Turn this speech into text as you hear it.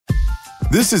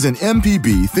This is an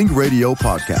MPB Think Radio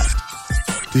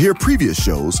podcast. To hear previous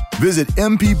shows, visit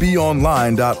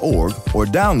mpbonline.org or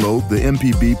download the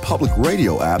MPB Public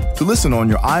Radio app to listen on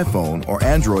your iPhone or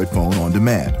Android phone on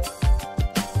demand.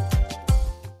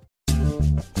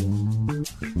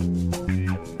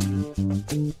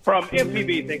 From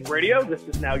MPB Think Radio, this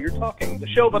is Now You're Talking, the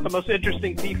show about the most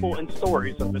interesting people and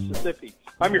stories of Mississippi.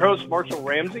 I'm your host, Marshall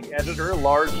Ramsey,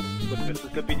 editor-at-large with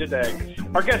Mississippi Today.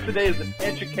 Our guest today is an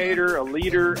educator, a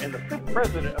leader, and the fifth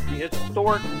president of the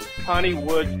historic Piney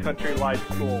Woods Country Life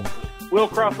School. Will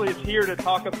Crosley is here to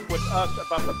talk with us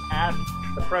about the past,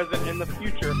 the present, and the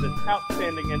future of this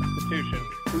outstanding institution,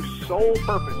 whose sole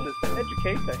purpose is to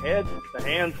educate the heads, the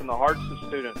hands, and the hearts of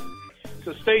students.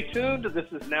 So stay tuned. This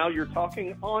is Now You're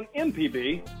Talking on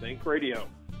MPB Think Radio.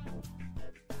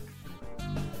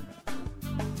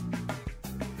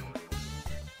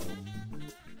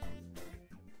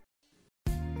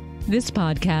 This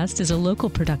podcast is a local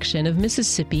production of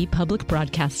Mississippi Public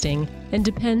Broadcasting and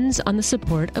depends on the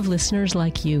support of listeners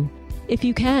like you. If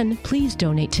you can, please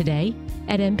donate today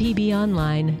at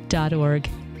mpbonline.org.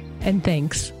 And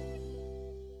thanks.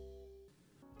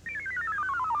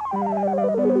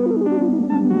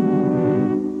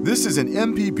 This is an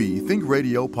MPB Think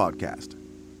Radio podcast.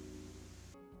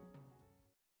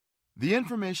 The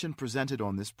information presented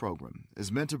on this program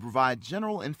is meant to provide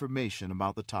general information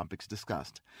about the topics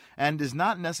discussed and is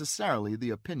not necessarily the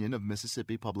opinion of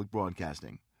Mississippi Public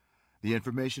Broadcasting. The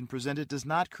information presented does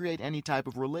not create any type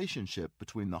of relationship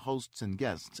between the hosts and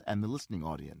guests and the listening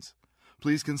audience.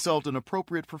 Please consult an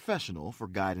appropriate professional for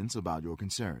guidance about your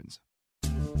concerns.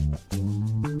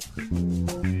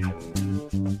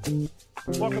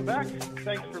 Welcome back.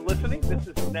 Thanks for listening. This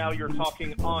is Now You're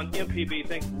Talking on MPB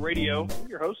Think Radio. I'm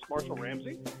your host, Marshall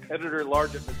Ramsey,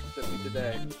 editor-at-large at Mississippi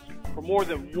Today. For more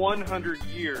than 100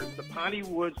 years, the Piney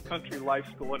Woods Country Life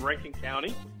School in Rankin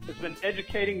County has been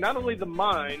educating not only the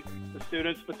mind, the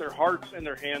students, but their hearts and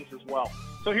their hands as well.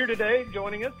 So here today,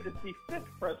 joining us is the fifth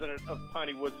president of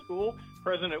Piney Woods School,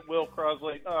 President Will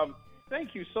Crosley.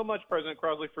 Thank you so much, President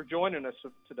Crosley, for joining us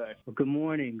today. Well, good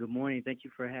morning. Good morning. Thank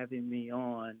you for having me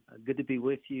on. Good to be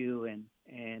with you, and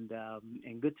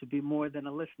good to be more than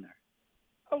a listener.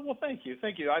 Oh, well, thank you.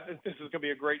 Thank you. I think this is going to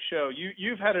be a great show.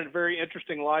 You've had a very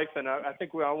interesting life, and I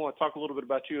think I want to talk a little bit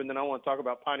about you, and then I want to talk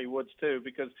about Piney Woods, too,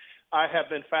 because I have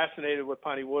been fascinated with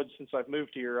Piney Woods since I've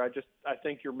moved here. I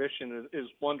think your mission is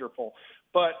wonderful.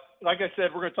 But like I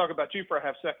said, we're going to talk about you for a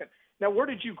half second. Now, where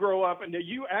did you grow up? And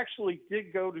you actually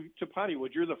did go to Piney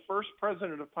Woods. You're the first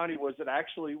president of Piney Woods that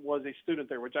actually was a student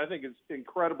there, which I think is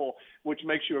incredible, which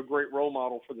makes you a great role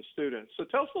model for the students. So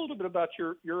tell us a little bit about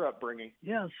your upbringing.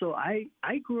 Yeah, so I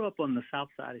grew up on the south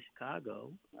side of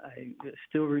Chicago. I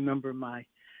still remember my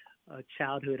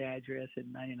childhood address at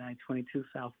 9922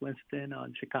 South Winston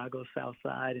on Chicago's south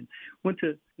side, and went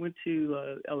to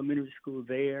elementary school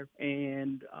there,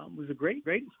 and it was a great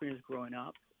experience growing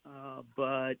up.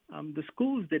 But the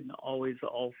schools didn't always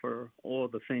offer all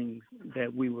the things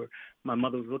that my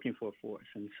mother was looking for us.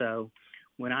 And so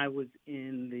when I was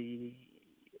in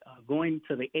going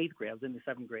to the 8th grade, I was in the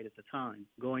 7th grade at the time,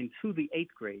 going to the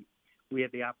 8th grade, we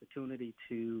had the opportunity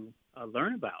to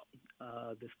learn about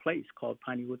this place called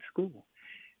Piney Woods School,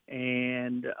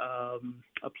 and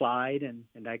applied, and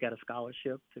I got a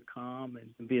scholarship to come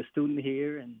and be a student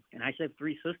here. And I actually have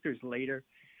 3 sisters later.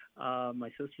 My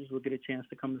sisters will get a chance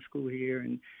to come to school here,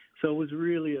 and so it was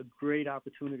really a great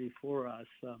opportunity for us.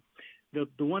 The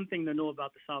one thing to know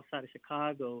about the south side of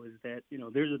Chicago is that,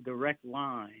 there's a direct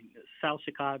line. South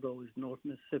Chicago is North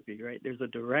Mississippi, right? There's a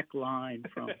direct line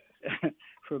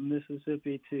from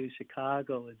Mississippi to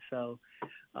Chicago. And so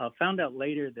found out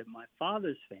later that my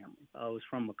father's family was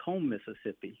from Macomb,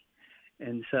 Mississippi.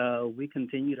 And so we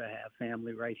continue to have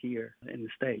family right here in the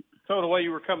state. So the way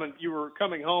you were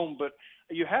coming home, but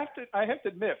I have to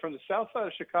admit, from the south side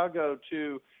of Chicago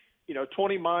to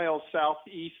 20 miles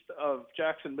southeast of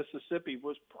Jackson, Mississippi,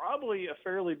 was probably a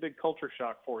fairly big culture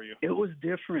shock for you. It was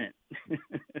different.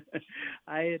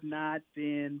 I had not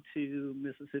been to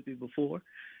Mississippi before,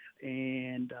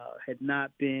 and had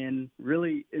not been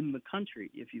really in the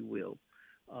country, if you will,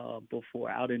 before,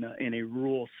 out in a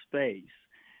rural space.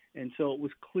 And so it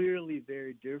was clearly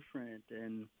very different,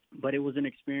 but it was an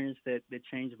experience that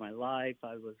changed my life.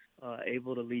 I was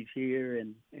able to leave here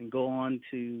and go on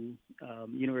to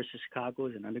University of Chicago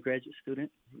as an undergraduate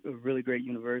student, a really great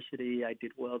university. I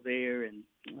did well there, and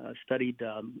studied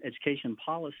education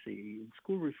policy and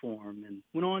school reform, and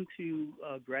went on to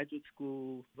graduate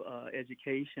school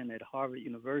education at Harvard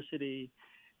University,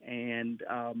 and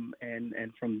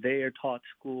from there taught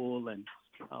school and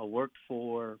worked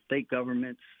for state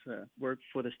governments, worked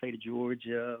for the state of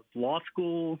Georgia. Law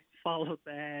school followed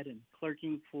that, and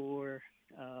clerking for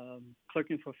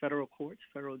federal courts,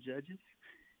 federal judges.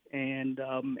 And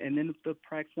then the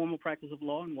formal practice of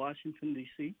law in Washington,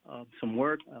 D.C., some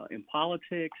work in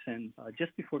politics. And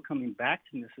just before coming back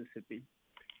to Mississippi,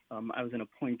 I was an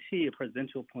appointee, a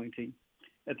presidential appointee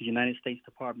at the United States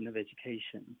Department of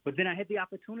Education. But then I had the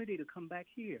opportunity to come back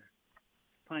here,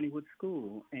 Pineywood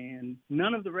School, and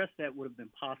none of the rest of that would have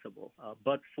been possible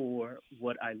but for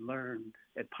what I learned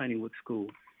at Pineywood School.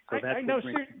 So that's I know.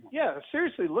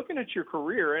 Seriously, looking at your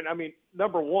career, and I mean,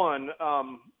 number one,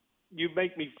 you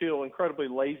make me feel incredibly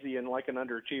lazy and like an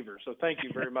underachiever. So thank you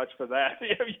very much for that.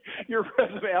 Your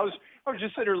resume, I was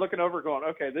just sitting here looking over going,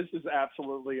 okay, this is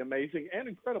absolutely amazing and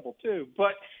incredible too.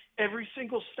 But every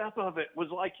single step of it was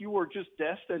like you were just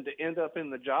destined to end up in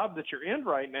the job that you're in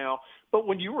right now. But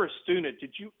when you were a student,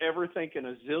 did you ever think in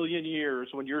a zillion years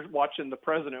when you're watching the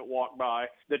president walk by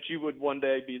that you would one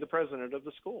day be the president of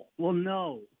the school? Well,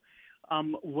 no.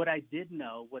 What I did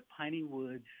know, what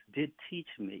Pineywood did teach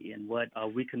me, and what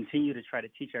we continue to try to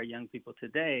teach our young people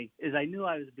today, is I knew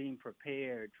I was being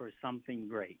prepared for something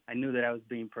great. I knew that I was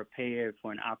being prepared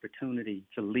for an opportunity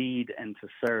to lead and to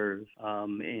serve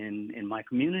in my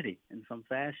community in some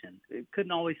fashion. It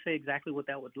couldn't always say exactly what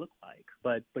that would look like,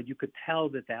 but you could tell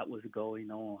that was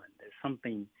going on. There's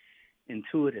something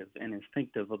intuitive and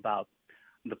instinctive about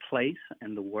the place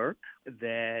and the work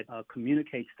that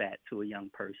communicates that to a young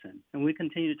person. And we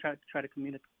continue to try to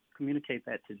communicate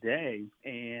that today.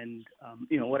 And,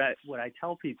 what I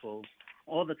tell people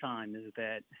all the time is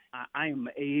that I am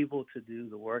able to do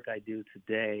the work I do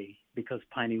today because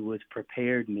Pineywood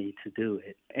prepared me to do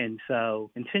it. And so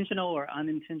intentional or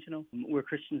unintentional, we're a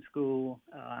Christian school.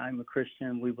 I'm a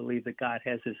Christian. We believe that God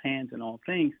has his hands in all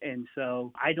things. And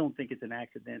so I don't think it's an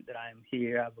accident that I'm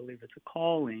here. I believe it's a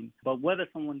calling. But whether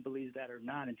someone believes that or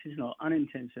not, intentional or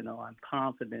unintentional, I'm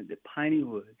confident that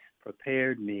Pineywood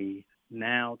prepared me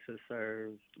now to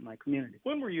serve my community.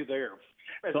 When were you there?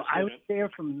 So I was there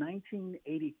from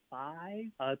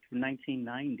 1985 to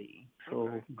 1990,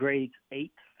 so grades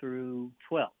 8 through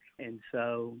 12. And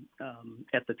so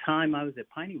at the time I was at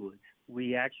Pineywood,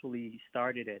 we actually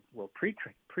started at,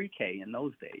 pre-K in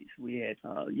those days. We had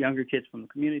younger kids from the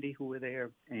community who were there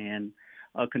and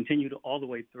continued all the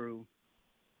way through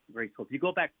grade school. If you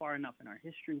go back far enough in our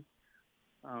history,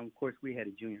 of course, we had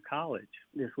a junior college.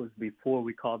 This was before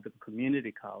we called them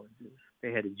community colleges.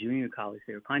 They had a junior college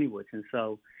there at Pineywood, and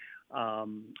so,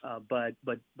 but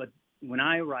when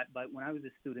I arrived, when I was a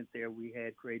student there, we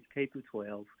had grades K through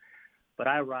 12. But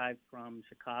I arrived from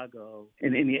Chicago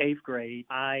in the 8th grade.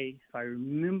 If I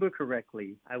remember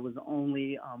correctly, I was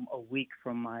only a week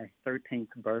from my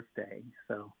 13th birthday.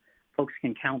 So folks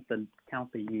can count the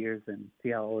years and see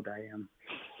how old I am.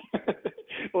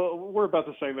 Well, we're about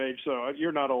the same age, so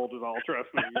you're not old at all. Trust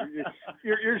me,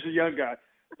 you're just a young guy.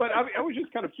 But I was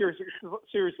just kind of curious.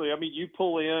 Seriously, I mean, you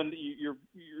pull in, you're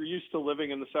used to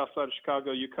living in the South Side of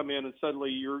Chicago. You come in, and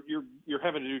suddenly you're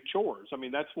having to do chores. I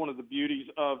mean, that's one of the beauties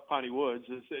of Piney Woods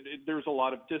is that there's a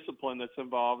lot of discipline that's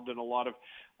involved and a lot of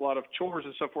chores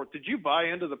and so forth. Did you buy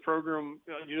into the program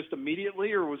just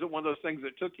immediately, or was it one of those things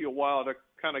that took you a while to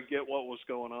kind of get what was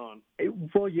going on?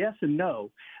 Well, yes and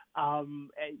no. On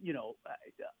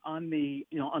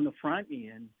the front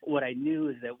end, what I knew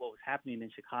is that what was happening in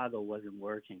Chicago wasn't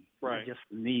working, right? Not just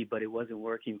for me, but it wasn't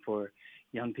working for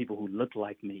young people who looked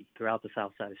like me throughout the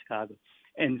South Side of Chicago.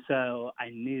 And so I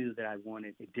knew that I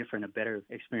wanted a better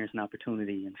experience and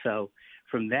opportunity. And so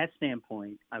from that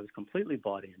standpoint, I was completely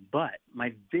bought in. But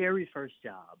my very first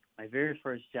job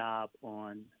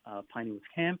on Pineywood's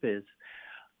campus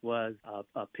was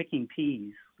picking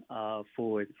peas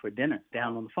for dinner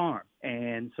down on the farm.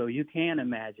 And so you can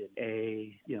imagine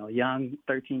a young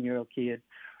 13-year-old kid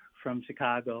from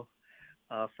Chicago,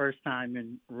 first time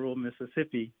in rural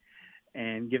Mississippi,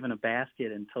 and given a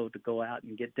basket and told to go out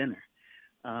and get dinner.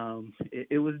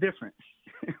 It was different.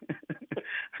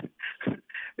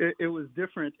 It was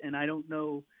different, and I don't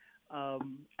know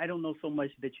so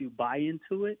much that you buy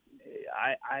into it.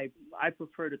 I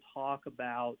prefer to talk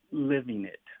about living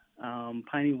it.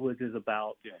 Piney Woods is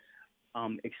about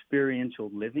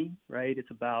experiential living, right?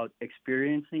 It's about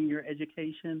experiencing your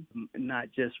education,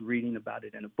 not just reading about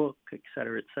it in a book, et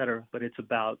cetera, but it's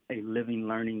about a living,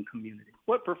 learning community.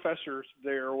 What professors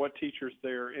there or what teachers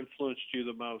there influenced you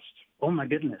the most? Oh, my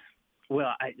goodness.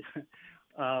 Well,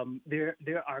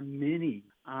 there are many,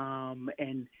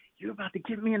 and you're about to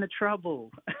get me into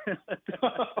trouble.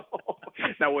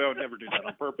 No, we'll never do that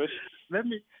on purpose. Let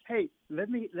me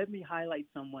highlight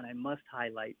someone I must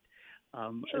highlight.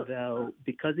 Sure. though,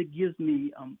 because it gives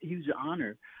me huge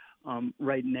honor.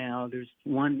 Right now, there's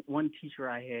one teacher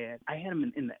I had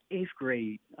him in the 8th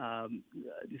grade.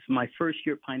 This is my first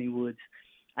year at Piney Woods.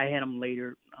 I had him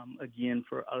later again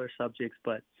for other subjects,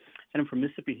 but I had him for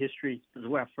Mississippi history. This is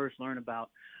where I first learned about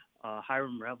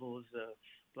Hiram Revels,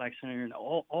 Black Senator, and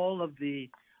all of the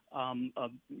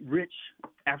rich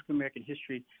African American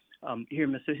history here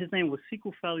in Mississippi. His name was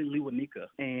Sekou Feli Liwanika,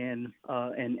 and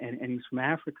he's from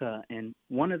Africa. And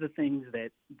one of the things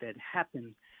that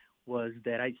happened was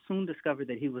that I soon discovered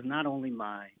that he was not only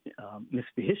my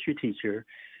Mississippi history teacher,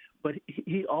 but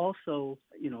he also,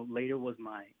 later was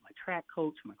my track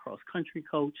coach, my cross-country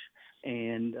coach,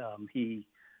 and he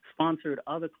sponsored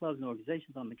other clubs and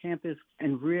organizations on the campus,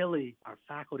 and really our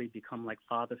faculty become like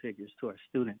father figures to our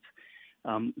students.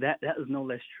 That was no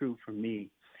less true for me.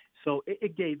 So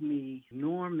it gave me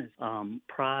enormous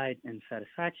pride and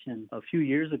satisfaction a few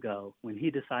years ago when he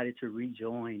decided to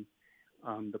rejoin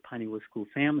the Piney Woods School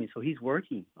family. So he's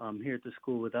working here at the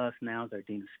school with us now as our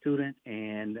dean of student,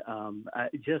 and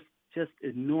just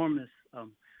enormous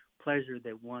pleasure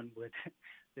that one would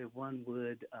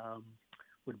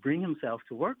bring himself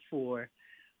to work for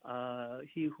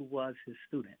he who was his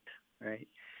student, right?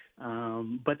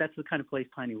 But that's the kind of place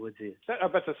Piney Woods is. I'm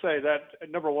about to say that,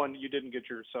 number one, you didn't get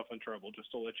yourself in trouble,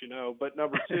 just to let you know. But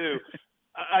number two,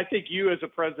 I think you as a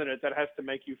president, that has to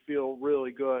make you feel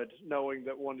really good, knowing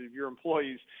that one of your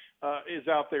employees is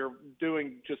out there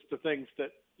doing just the things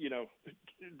that,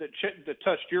 that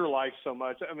touched your life so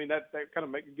much. I mean, that kind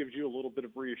of gives you a little bit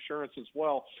of reassurance as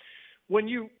well. When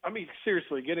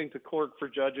seriously, getting to clerk for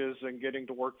judges and getting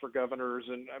to work for governors,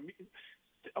 and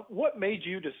what made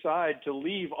you decide to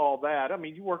leave all that? I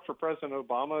mean, you worked for President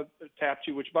Obama, tapped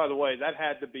you, which, by the way, that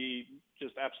had to be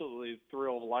just absolutely a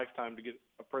thrill of a lifetime to get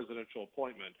a presidential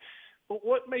appointment. But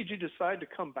what made you decide to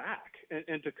come back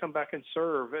and to come back and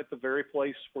serve at the very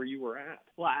place where you were at?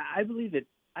 Well, I believe there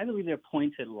are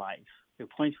points in life, there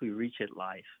are points we reach in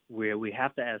life where we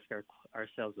have to ask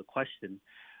ourselves the question,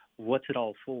 what's it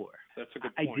all for? That's a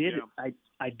good point.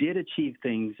 I did achieve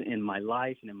things in my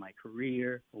life and in my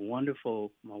career. My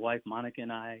wife Monica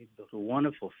and I built a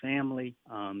wonderful family.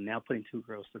 Now putting 2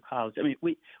 girls through college. I mean,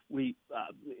 we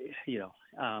had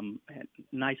a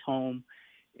nice home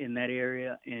in that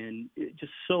area, and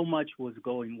just so much was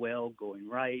going well, going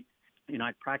right.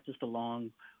 I practiced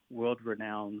along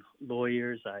world-renowned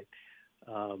lawyers. I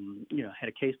had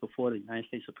a case before the United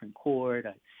States Supreme Court.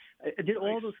 I did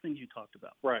all those things you talked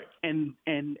about. Right. And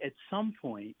at some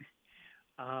point,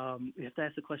 you have to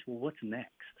ask the question, well, what's next?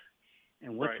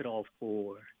 And what's it all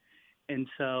for? And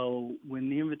so when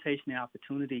the invitation, the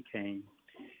opportunity came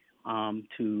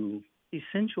to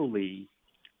essentially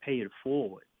pay it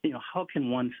forward, how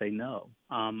can one say no?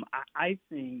 I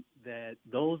think that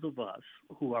those of us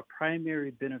who are primary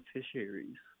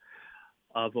beneficiaries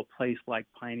of a place like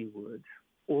Piney Woods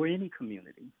or any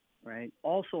community, right,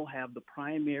 also have the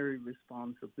primary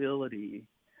responsibility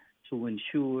to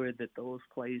ensure that those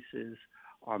places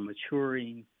are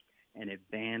maturing and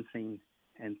advancing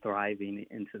and thriving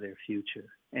into their future.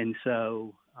 And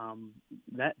so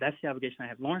that's the obligation I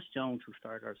have. Lawrence Jones, who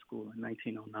started our school in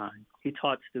 1909, he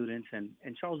taught students, and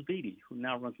Charles Beatty, who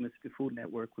now runs Mississippi Food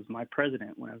Network, was my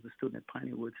president when I was a student at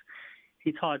Piney Woods.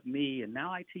 He taught me, and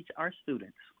now I teach our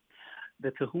students,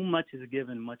 that to whom much is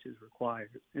given, much is required.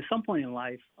 At some point in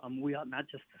life, we ought not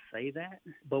just to say that,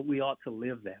 but we ought to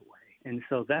live that way. And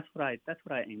so that's what I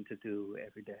aim to do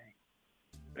every day.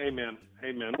 Amen.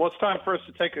 Amen. Well, it's time for us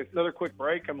to take another quick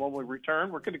break, and when we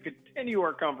return, we're going to continue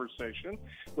our conversation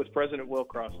with President Will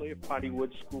Crossley of Piney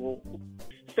Woods School.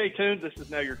 Stay tuned. This is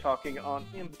Now You're Talking on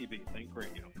MPB Think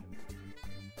Radio.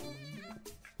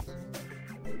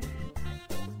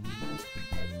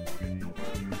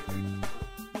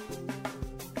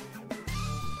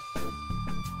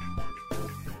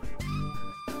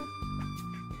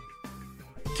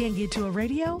 Can't get to a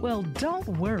radio? Well, don't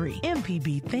worry.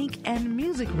 MPB Think and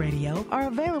Music Radio are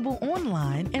available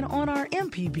online and on our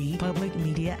MPB Public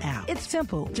Media app. It's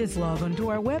simple. Just log on to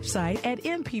our website at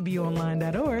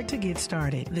mpbonline.org to get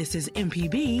started. This is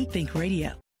MPB Think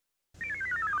Radio.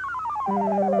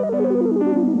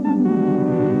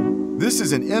 This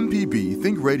is an MPB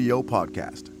Think Radio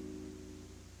podcast.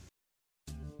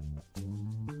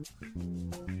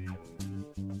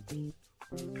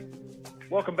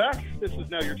 Welcome back. This is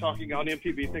Now You're Talking on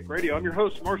MPB Think Radio. I'm your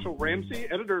host, Marshall Ramsey,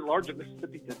 editor-at-large of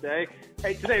Mississippi Today.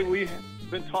 Hey, today we've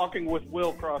been talking with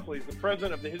Will Crossley, the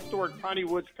president of the historic Piney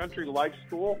Woods Country Life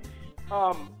School.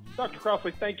 Dr.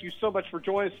 Crossley, thank you so much for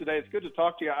joining us today. It's good to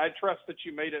talk to you. I trust that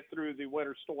you made it through the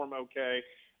winter storm okay.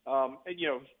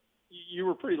 you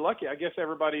were pretty lucky. I guess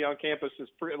everybody on campus is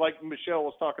pretty, like Michelle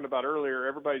was talking about earlier,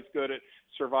 everybody's good at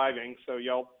surviving, so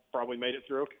y'all probably made it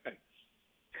through okay.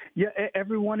 Yeah,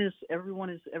 everyone is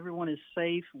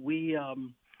safe. We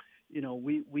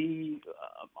we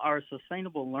are a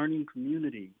sustainable learning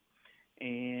community,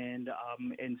 and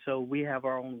so we have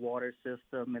our own water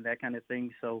system and that kind of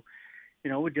thing. So,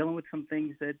 we're dealing with some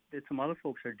things that some other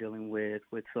folks are dealing with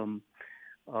some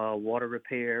water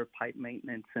repair, pipe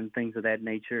maintenance, and things of that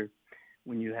nature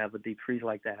when you have a deep freeze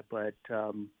like that. But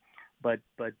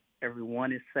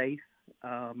everyone is safe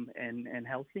and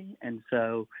healthy, and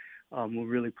so we're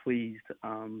really pleased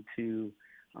to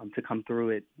come through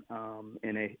it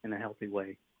in a healthy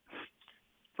way.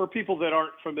 For people that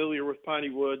aren't familiar with Piney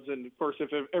Woods, and of course,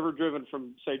 if you've ever driven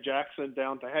from, say, Jackson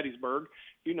down to Hattiesburg,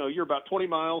 you're about 20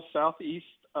 miles southeast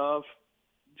of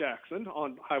Jackson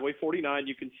on Highway 49.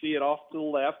 You can see it off to the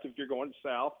left if you're going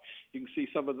south. You can see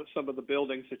some of the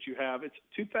buildings that you have. It's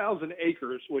 2,000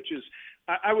 acres, which is,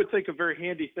 I would think, a very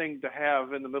handy thing to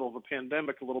have in the middle of a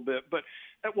pandemic a little bit. But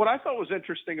what I thought was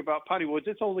interesting about Piney Woods,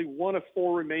 it's only one of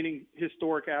 4 remaining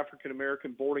historic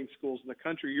African-American boarding schools in the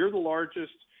country. You're the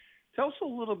largest. Tell us a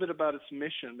little bit about its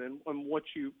mission and what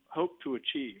you hope to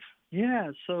achieve.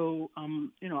 Yeah, so,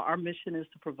 our mission is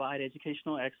to provide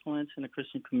educational excellence in the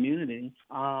Christian community,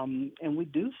 and we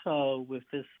do so with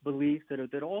this belief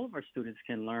that all of our students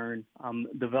can learn,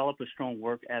 develop a strong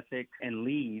work ethic, and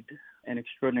lead an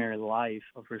extraordinary life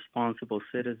of responsible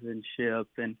citizenship.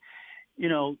 And,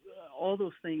 all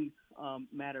those things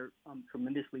matter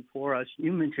tremendously for us.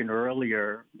 You mentioned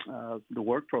earlier the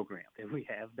work program that we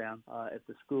have down at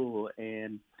the school,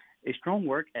 and a strong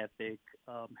work ethic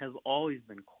has always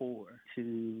been core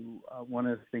to one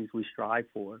of the things we strive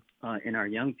for in our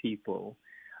young people.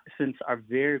 Since our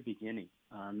very beginning,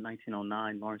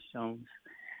 1909, Lawrence Jones,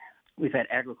 we've had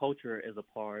agriculture as a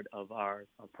part of our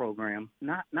program,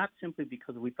 not simply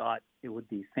because we thought it would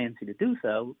be fancy to do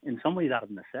so, in some ways out of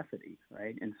necessity,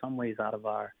 right? In some ways out of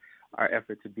our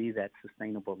effort to be that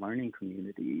sustainable learning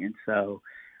community. And so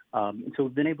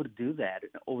we've been able to do that.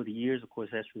 Over the years, of course,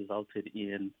 that's resulted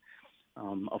in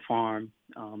a farm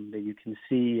that you can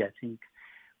see. I think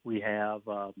we have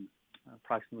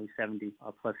approximately 70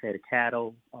 plus head of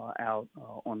cattle out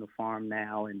on the farm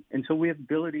now. And so we have the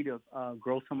ability to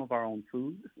grow some of our own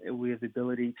food. We have the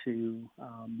ability to,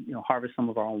 harvest some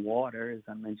of our own water, as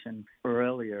I mentioned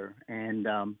earlier.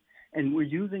 And we're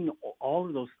using all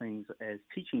of those things as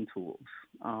teaching tools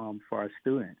for our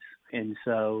students. And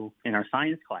so in our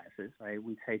science classes, right,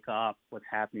 we take up what's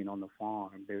happening on the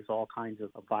farm. There's all kinds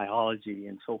of biology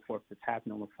and so forth that's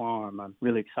happening on the farm. I'm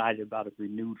really excited about a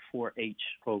renewed 4-H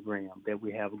program that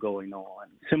we have going on.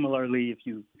 Similarly, if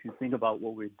you think about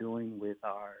what we're doing with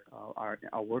our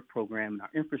work program and our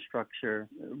infrastructure,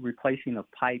 replacing of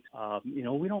pipes,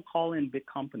 we don't call in big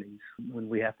companies when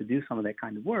we have to do some of that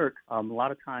kind of work. A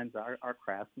lot of times our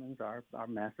craftsmen, our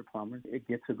master plumbers, it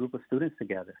gets a group of students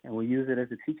together, and we use it as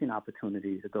a teaching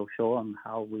opportunity to go show them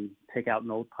how we take out an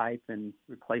old pipe and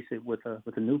replace it with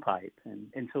a new pipe.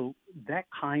 And so that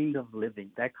kind of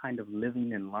living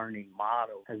and learning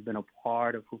model has been a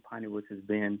part of who Piney Woods has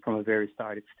been from a very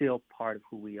start. It's still part of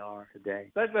who we are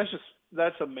today.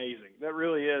 That's amazing. That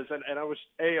really is. And I was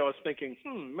thinking,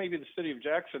 maybe the city of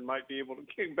Jackson might be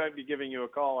giving you a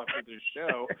call after this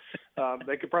show.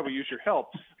 They could probably use your help.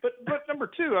 But number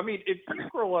two, I mean, if you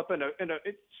grow up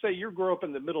say you grow up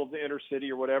in the middle of the inner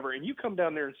city or whatever, and you come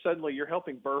down there and suddenly you're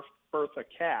helping birth a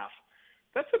calf,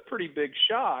 that's a pretty big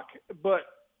shock. But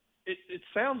it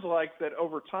sounds like that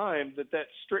over time that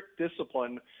strict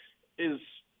discipline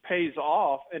pays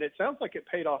off, and it sounds like it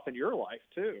paid off in your life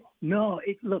too. No,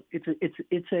 it's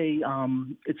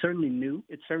certainly new.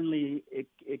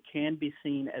 It can be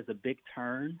seen as a big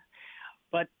turn,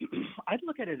 but I'd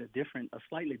look at it a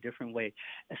slightly different way,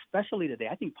 especially today.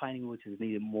 I think Piney Woods is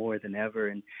needed more than ever,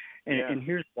 and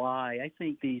here's why. I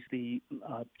think the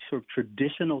sort of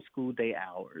traditional school day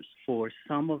hours for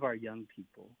some of our young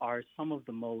people are some of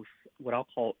the most, what I'll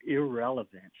call,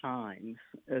 irrelevant times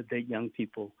that young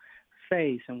people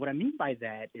face. And what I mean by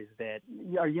that is that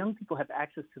our young people have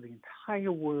access to the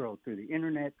entire world through the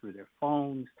internet, through their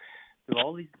phones, through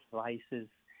all these devices,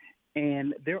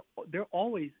 and they're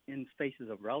always in spaces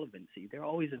of relevancy. They're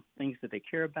always in things that they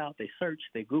care about. They search,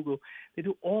 they Google, they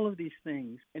do all of these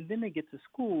things, and then they get to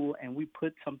school and we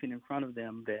put something in front of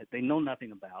them that they know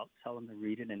nothing about, tell them to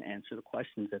read it and answer the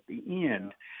questions at the end. Yeah.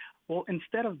 Well,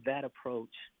 instead of that approach,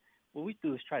 what we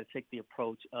do is try to take the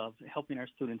approach of helping our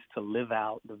students to live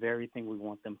out the very thing we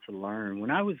want them to learn.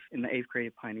 When I was in the 8th grade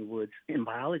at Piney Woods in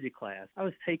biology class, I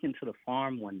was taken to the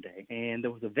farm one day, and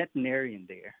there was a veterinarian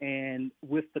there. And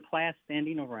with the class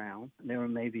standing around, there were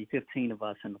maybe 15 of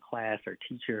us in the class, our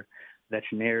teacher,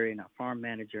 veterinarian, our farm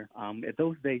manager. At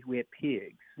those days, we had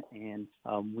pigs, and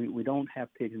we don't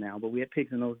have pigs now, but we had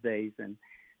pigs in those days, and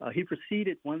he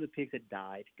proceeded, one of the pigs had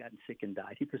died, gotten sick and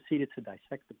died. He proceeded to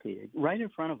dissect the pig right in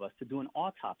front of us, to do an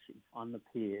autopsy on the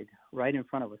pig right in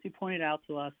front of us. He pointed out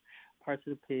to us parts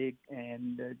of the pig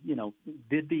and,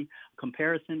 did the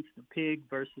comparisons, the pig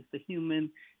versus the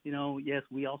human. Yes,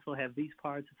 we also have these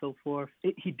parts and so forth.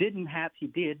 He did,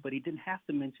 but he didn't have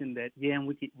to mention that, and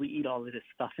we eat all of this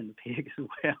stuff in the pig as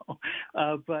well.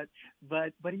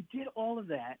 But he did all of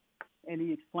that. And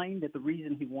he explained that the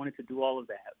reason he wanted to do all of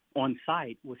that on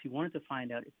site was he wanted to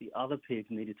find out if the other pigs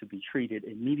needed to be treated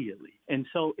immediately. And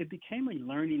so it became a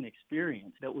learning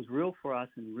experience that was real for us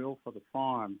and real for the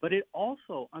farm. But it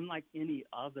also, unlike any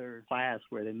other class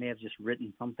where they may have just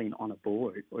written something on a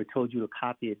board or told you to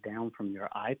copy it down from your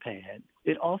iPad,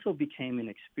 it also became an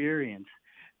experience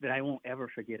that I won't ever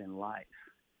forget in life.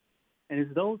 And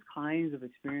it's those kinds of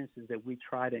experiences that we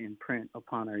try to imprint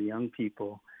upon our young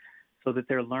people, so that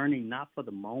they're learning not for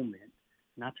the moment,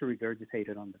 not to regurgitate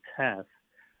it on the test,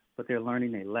 but they're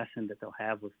learning a lesson that they'll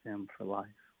have with them for life.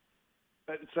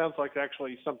 It sounds like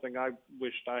actually something I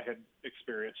wished I had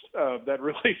experienced. That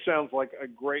really sounds like a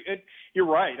great – you're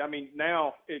right. I mean,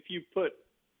 now if you put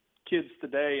kids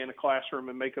today in a classroom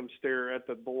and make them stare at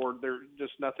the board, there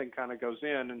just nothing kind of goes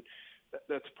in, and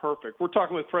that's perfect. We're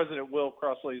talking with President Will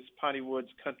Crossley's Piney Woods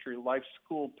Country Life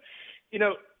School.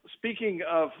 Speaking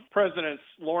of presidents,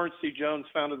 Lawrence C. Jones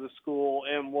founded the school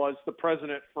and was the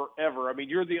president forever. I mean,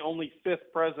 you're the only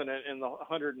fifth president in the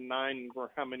 109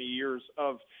 or how many years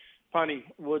of Piney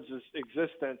Woods'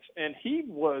 existence, and he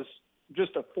was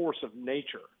just a force of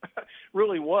nature,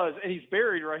 really was, and he's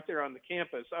buried right there on the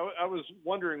campus. I was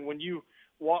wondering, when you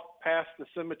walk past the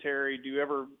cemetery, do you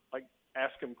ever,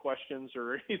 ask him questions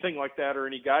or anything like that, or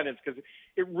any guidance? Because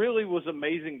it really was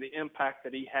amazing the impact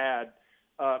that he had,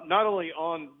 not only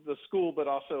on the school, but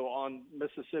also on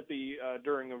Mississippi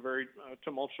during a very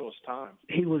tumultuous time.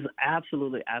 He was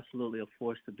absolutely a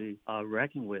force to be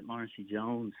reckoned with, Lawrence C.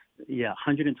 Jones.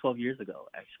 112 years ago,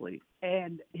 actually.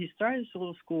 And he started this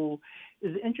little school.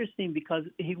 It's interesting because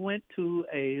he went to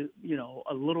a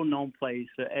little-known place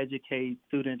to educate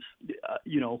students,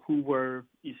 who were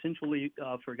essentially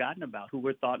forgotten about, who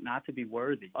were thought not to be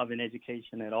worthy of an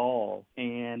education at all.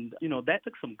 And, that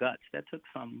took some guts. That took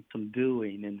some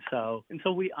doing. And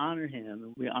so we honor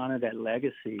him. We honor that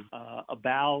legacy.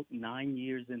 About 9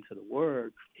 years into the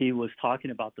work, he was talking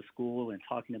about the school and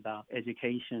talking about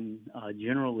education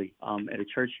generally at a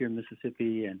church here in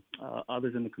Mississippi, and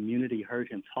others in the community heard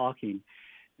him talking.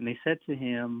 And they said to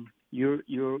him, you're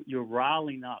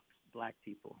riling up black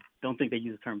people. Don't think they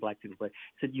use the term black people, but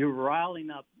said you're riling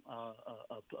up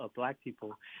black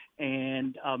people.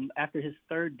 And after his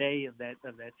third day of that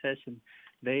session,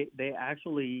 they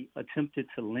actually attempted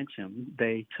to lynch him.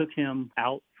 They took him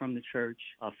out from the church,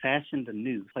 fashioned a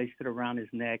noose, placed it around his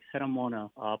neck, set him on a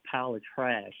pile of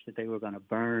trash that they were going to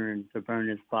burn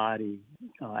his body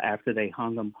after they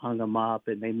hung him up.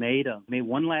 And they made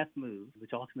one last move,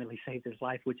 which ultimately saved his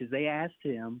life, which is they asked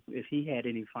him if he had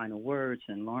any final words,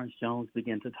 and Lawrence Jones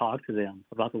began to talk to them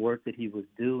about the work that he was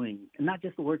doing, and not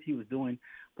just the work he was doing,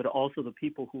 but also the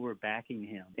people who were backing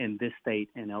him in this state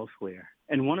and elsewhere.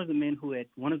 And one of the men who had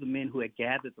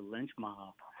gathered the lynch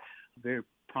mob, a very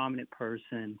prominent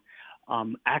person,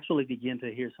 actually began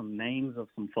to hear some names of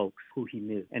some folks who he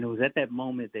knew. And it was at that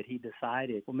moment that he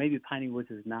decided, well, maybe Piney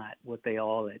Woods is not what they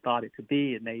all had thought it to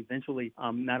be. And they eventually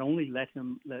not only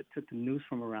took the noose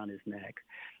from around his neck,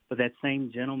 but that same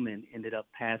gentleman ended up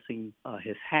passing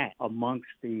his hat amongst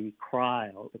the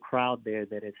crowd there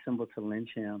that had assembled to lynch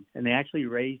him. And they actually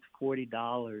raised $40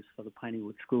 for the Piney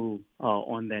Woods School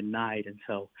on that night. And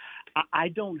so I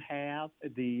don't have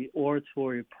the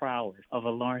oratory prowess of a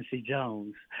Lawrence C.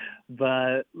 Jones,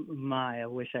 but I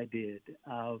wish I did.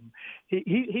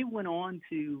 He went on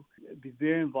to be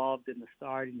very involved in the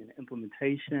starting and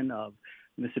implementation of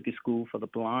Mississippi School for the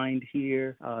Blind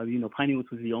here. Piney Woods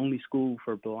was the only school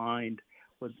for blind.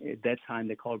 At that time,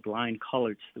 they called blind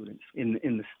colored students in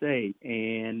the state.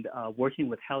 And working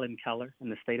with Helen Keller in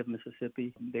the state of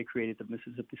Mississippi, they created the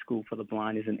Mississippi School for the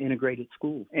Blind as an integrated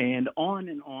school. And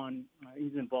on,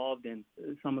 he's involved in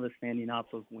some of the standing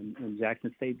up of when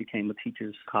Jackson State became a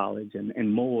teacher's college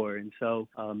and more. And so,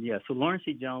 so Lawrence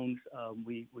C. Jones,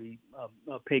 we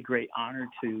pay great honor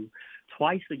to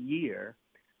twice a year.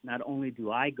 not only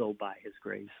do I go by his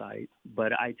gravesite,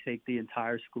 but I take the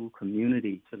entire school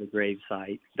community to the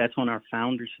gravesite. That's on our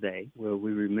Founders Day, where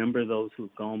we remember those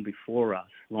who've gone before us.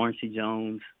 Lawrence C.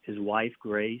 Jones, his wife,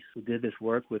 Grace, who did this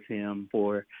work with him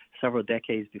for several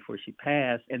decades before she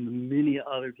passed, and the many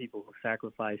other people who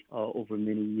sacrificed over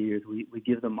many years. We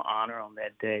give them honor on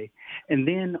that day. And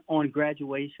then on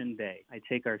graduation day, I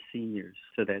take our seniors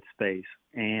to that space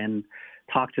and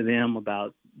talk to them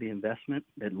about the investment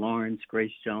that Lawrence,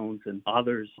 Grace Jones, and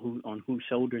others on whose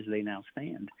shoulders they now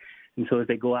stand. And so as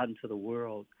they go out into the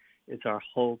world, it's our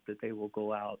hope that they will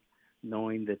go out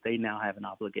knowing that they now have an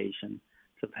obligation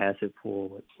to pass it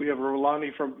forward. We have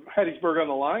Rolani from Hattiesburg on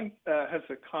the line, has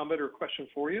a comment or question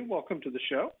for you. Welcome to the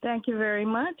show. Thank you very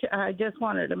much. I just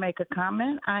wanted to make a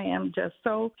comment. I am just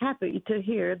so happy to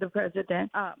hear the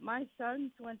president. My sons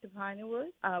went to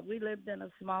Pineywood. We lived in a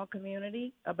small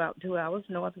community about 2 hours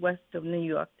northwest of New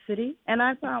York City, and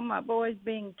I found my boys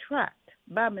being tracked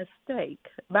by mistake,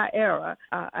 by error.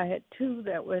 I had two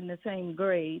that were in the same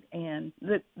grade, and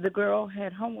the girl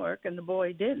had homework and the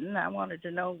boy didn't. I wanted to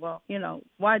know, well,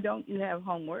 why don't you have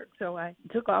homework? So I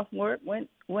took off work, went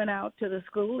out to the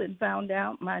school and found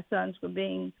out my sons were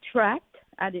being tracked.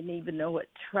 I didn't even know what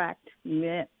tracked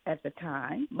meant at the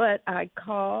time, but I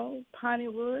called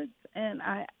Pineywood and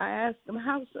I asked them,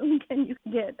 how soon can you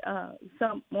get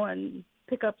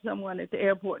pick up someone at the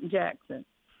airport in Jackson?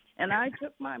 And I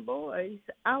took my boys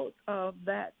out of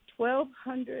that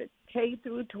 1,200 K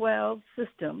through 12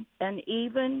 system, and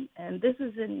this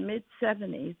is in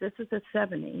mid-70s, this is the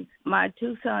 70s, my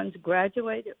two sons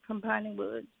graduated from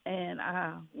Pineywood, and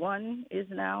one is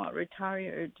now a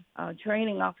retired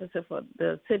training officer for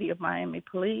the city of Miami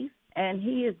Police, and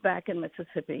he is back in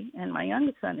Mississippi, and my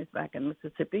youngest son is back in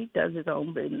Mississippi, does his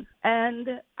own business. And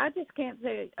I just can't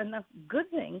say enough good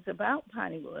things about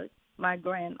Pineywood. My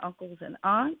granduncles and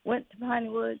aunt went to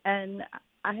Pineywood, and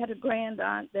I had a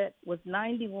grand-aunt that was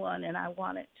 91, and I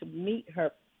wanted to meet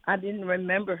her. I didn't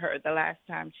remember her the last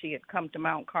time she had come to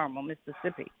Mount Carmel,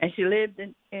 Mississippi, and she lived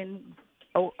in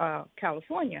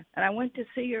California. And I went to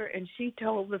see her, and she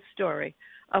told the story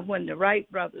of when the Wright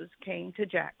brothers came to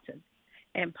Jackson,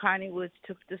 and Pineywood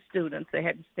took the students. They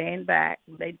had to stand back.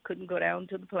 They couldn't go down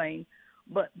to the plane,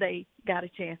 but they got a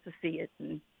chance to see it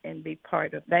and be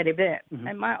part of that event. Mm-hmm.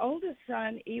 And my oldest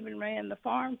son even ran the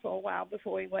farm for a while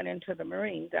before he went into the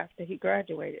Marines after he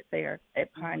graduated there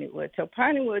at Pineywood. So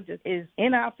Pineywood is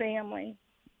in our family,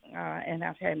 and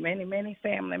I've had many, many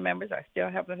family members. I still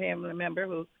have a family member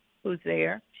who's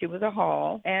there. She was a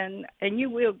Hall, and you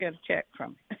will get a check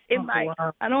from it. Wow.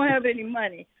 I don't have any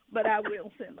money, but I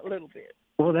will send a little bit.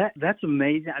 Well, that's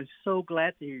amazing. I'm so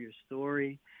glad to hear your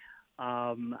story.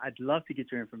 I'd love to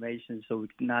get your information, so we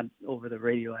can, not over the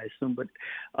radio, I assume, but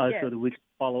yes, so that we can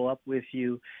follow up with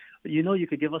you. You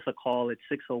could give us a call at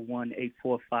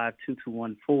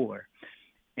 601-845-2214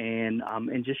 and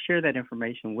just share that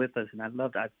information with us. And I'd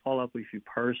follow up with you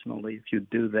personally if you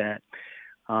do that.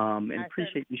 And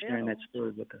appreciate you sharing that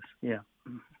story with us. Yeah.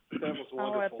 That was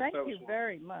wonderful. Thank you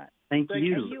very much. Thank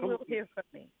you. And you will hear from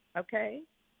me, okay?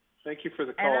 Thank you for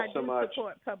the call so much. And I do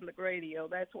support public radio.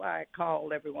 That's why I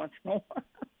call every once in a while.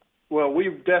 Well, we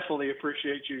definitely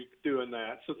appreciate you doing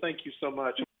that. So thank you so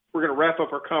much. We're going to wrap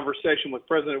up our conversation with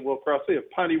President Will Crossley of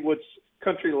Pineywood's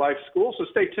Country Life School. So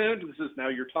stay tuned. This is Now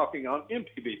You're Talking on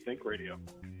MPB Think Radio.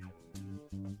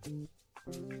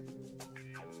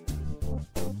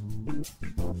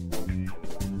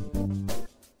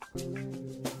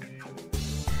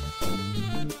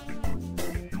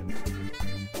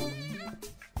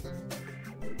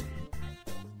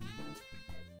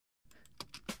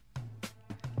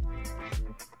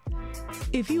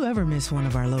 If you ever miss one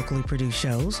of our locally produced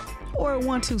shows or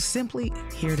want to simply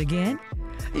hear it again,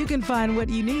 you can find what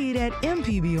you need at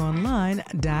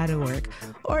mpbonline.org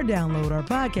or download our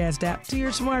podcast app to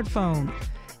your smartphone.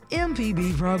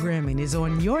 MPB programming is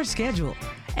on your schedule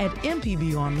at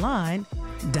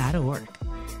mpbonline.org.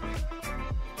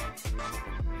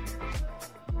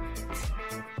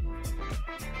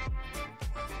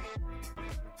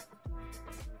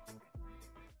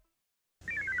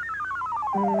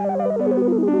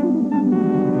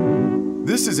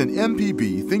 This is an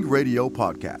MPB Think Radio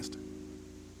podcast.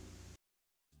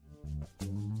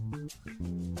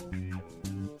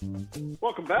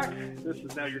 Welcome back. This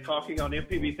is Now You're Talking on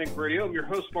MPB Think Radio. I'm your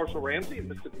host, Marshall Ramsey of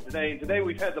Mississippi Today. And today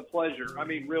we've had the pleasure,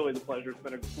 really the pleasure, it's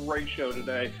been a great show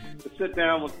today, to sit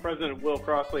down with President Will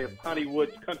Crossley of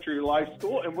Pineywood's Country Life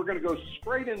School. And we're going to go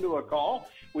straight into a call.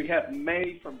 We have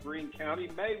May from Greene County.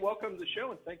 May, welcome to the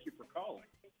show, and thank you for calling.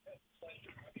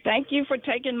 Thank you for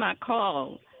taking my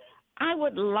call. I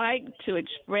would like to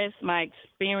express my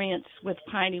experience with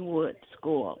Piney Woods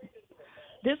School.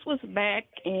 This was back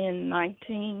in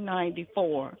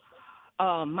 1994.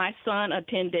 My son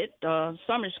attended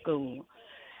summer school.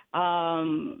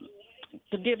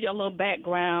 To give you a little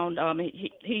background,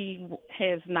 he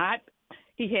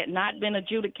had not been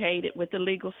adjudicated with the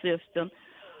legal system,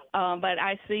 but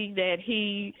I see that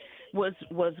he was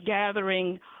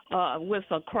gathering with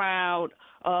a crowd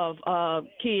of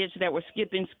kids that were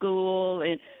skipping school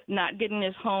and not getting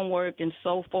his homework and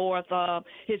so forth.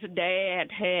 His dad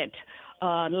had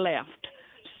left.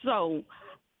 So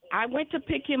I went to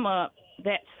pick him up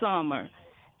that summer,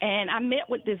 and I met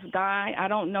with this guy. I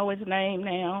don't know his name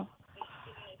now.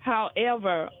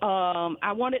 However,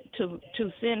 I wanted to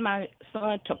send my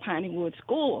son to Piney Woods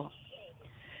School.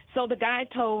 So the guy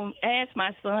asked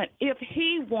my son if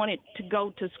he wanted to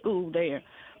go to school there.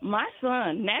 My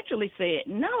son naturally said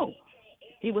no.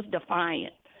 He was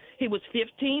defiant. He was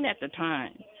 15 at the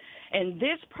time. And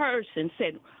this person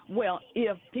said, well,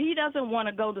 if he doesn't want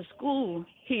to go to school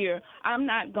here, I'm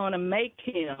not going to make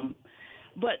him.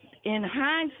 But in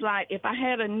hindsight, if I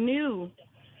had knew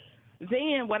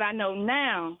then what I know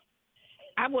now,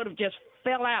 I would have just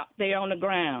fell out there on the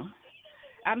ground.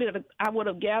 I would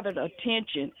have gathered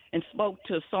attention and spoke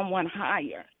to someone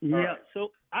higher. Yeah.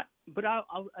 So, I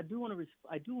do want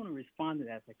to respond to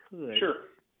that if I could. Sure.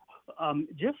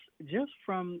 Just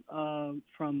from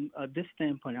this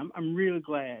standpoint, I'm really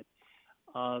glad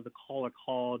the caller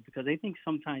called, because I think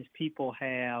sometimes people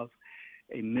have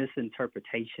a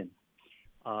misinterpretation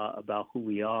about who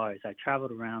we are. As I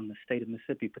traveled around the state of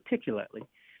Mississippi, particularly,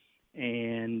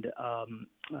 and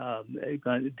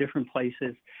different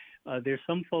places, there's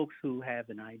some folks who have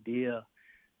an idea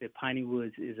that Piney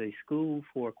Woods is a school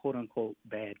for quote unquote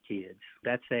bad kids.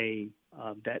 That's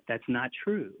that's not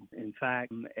true. In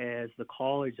fact, as the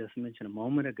caller just mentioned a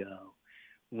moment ago,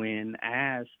 when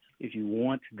asked if you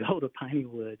want to go to Piney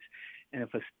Woods, and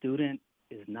if a student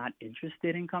is not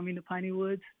interested in coming to Piney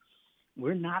Woods,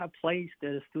 we're not a place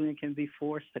that a student can be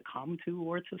forced to come to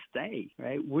or to stay,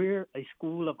 right? We're a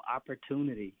school of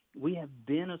opportunity. We have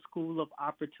been a school of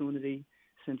opportunity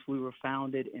since we were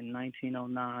founded in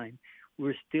 1909.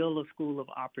 We're still a school of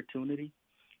opportunity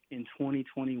in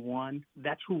 2021.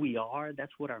 That's who we are.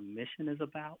 That's what our mission is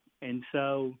about. And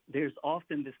so there's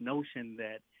often this notion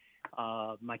that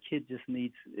my kid just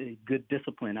needs a good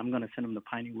discipline. I'm going to send him to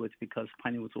Piney Woods because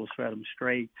Piney Woods will set him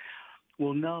straight.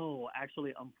 Well, no,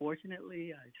 actually,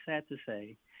 unfortunately, it's sad to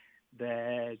say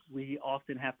that we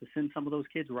often have to send some of those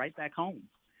kids right back home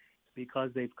because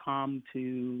they've come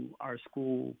to our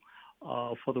school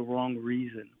for the wrong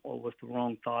reason or with the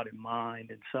wrong thought in mind.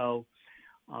 And so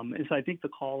I think the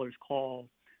caller's call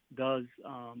does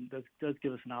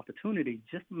give us an opportunity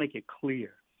just to make it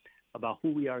clear about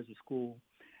who we are as a school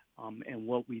and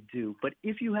what we do. But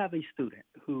if you have a student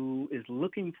who is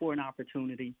looking for an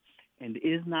opportunity and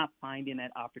is not finding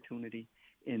that opportunity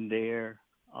in their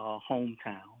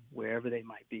hometown, wherever they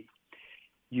might be,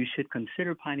 you should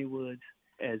consider Piney Woods,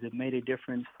 as it made a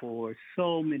difference for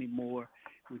so many more.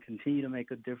 We continue to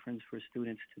make a difference for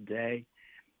students today,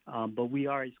 but we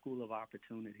are a school of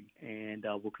opportunity, and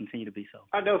will continue to be so.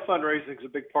 I know fundraising is a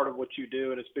big part of what you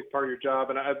do, and it's a big part of your job.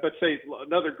 And I would say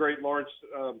another great Lawrence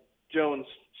Jones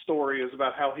story is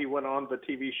about how he went on the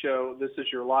TV show This Is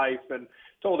Your Life and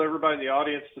told everybody in the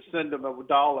audience to send him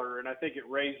 $1, and I think it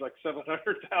raised like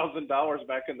 $700,000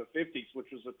 back in the 50s, which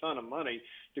was a ton of money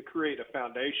to create a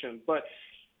foundation. But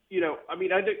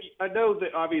I know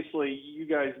that obviously you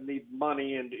guys need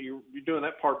money and you're doing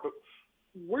that part, but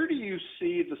where do you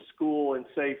see the school in,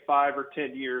 say, 5 or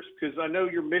 10 years? Because I know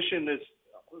your mission is,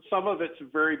 some of it's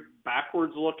very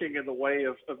backwards looking in the way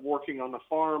of working on the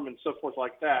farm and so forth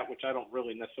like that, which I don't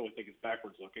really necessarily think is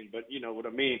backwards looking, but you know what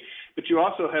I mean. But you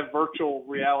also have virtual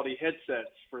reality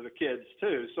headsets for the kids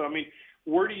too. So,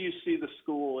 where do you see the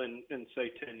school in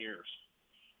say, 10 years?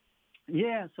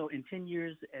 Yeah, so in 10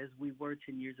 years, as we were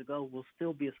 10 years ago, we'll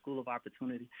still be a school of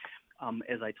opportunity,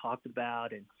 as I talked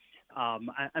about. And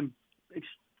I'm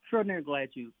extraordinarily glad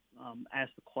you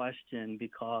asked the question,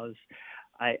 because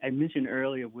I mentioned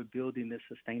earlier we're building this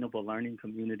sustainable learning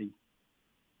community.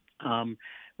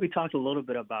 We talked a little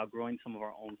bit about growing some of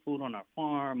our own food on our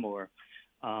farm, or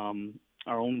our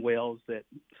own wells that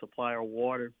supply our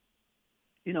water.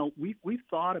 We've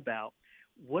thought about,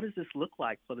 what does this look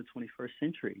like for the 21st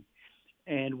century?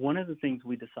 And one of the things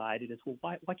we decided is, well,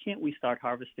 why can't we start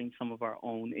harvesting some of our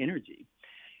own energy?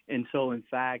 And so, in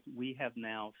fact, we have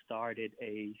now started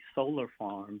a solar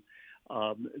farm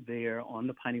there on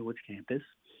the Piney Woods campus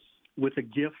with a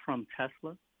gift from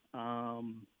Tesla,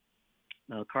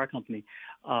 the car company.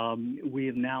 We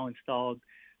have now installed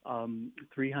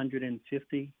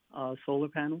 350 solar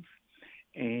panels,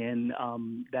 and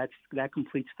that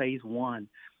completes phase one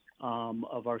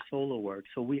of our solar work.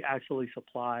 So we actually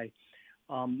supply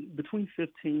between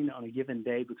 15 on a given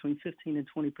day, between 15 and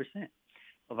 20%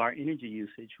 of our energy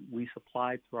usage we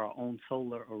supply through our own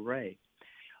solar array.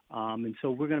 And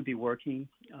so we're going to be working,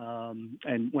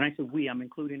 and when I say we, I'm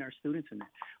including our students in that.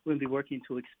 We're going to be working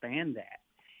to expand that.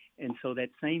 And so that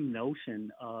same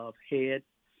notion of head,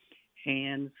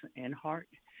 hands, and heart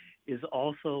is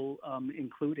also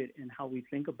included in how we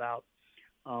think about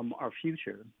our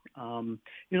future.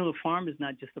 The farm is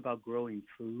not just about growing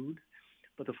food,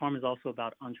 but the farm is also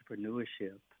about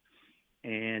entrepreneurship.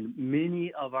 And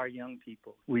many of our young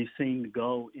people we've seen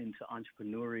go into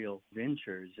entrepreneurial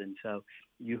ventures. And so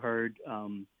you heard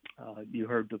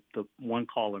the one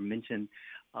caller mention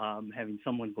having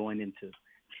someone going into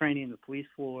training in the police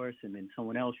force and then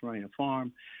someone else running a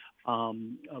farm.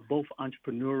 Both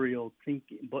entrepreneurial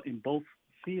thinking, but in both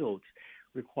fields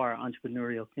require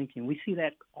entrepreneurial thinking. We see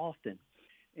that often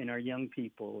in our young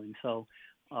people. And so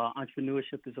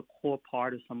entrepreneurship is a core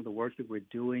part of some of the work that we're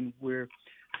doing. We're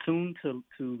soon to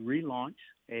relaunch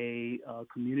a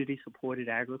community-supported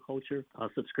agriculture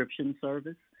subscription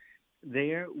service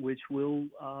there, which will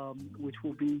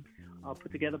be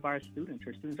put together by our students.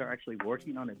 Our students are actually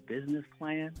working on a business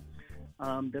plan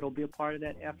that'll be a part of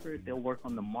that effort. They'll work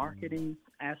on the marketing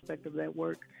aspect of that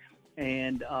work,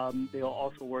 and they'll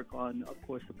also work on, of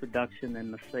course, the production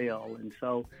and the sale. And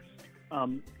so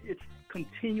it's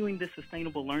continuing this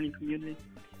sustainable learning community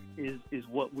is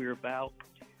what we're about,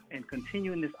 and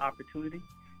continuing this opportunity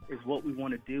is what we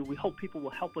want to do. We hope people will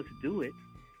help us do it.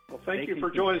 Well, thank you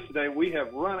for joining us today. We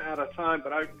have run out of time,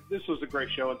 but this was a great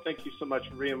show, and thank you so much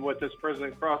for being with us,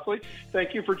 President Crossley.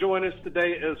 Thank you for joining us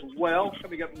today as well.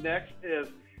 Coming up next is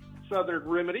Southern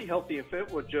Remedy, Healthy and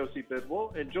Fit with Josie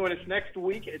Bidwell. And join us next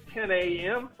week at 10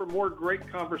 a.m. for more great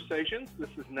conversations. This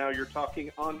is Now You're Talking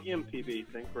on MPB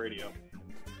Think Radio.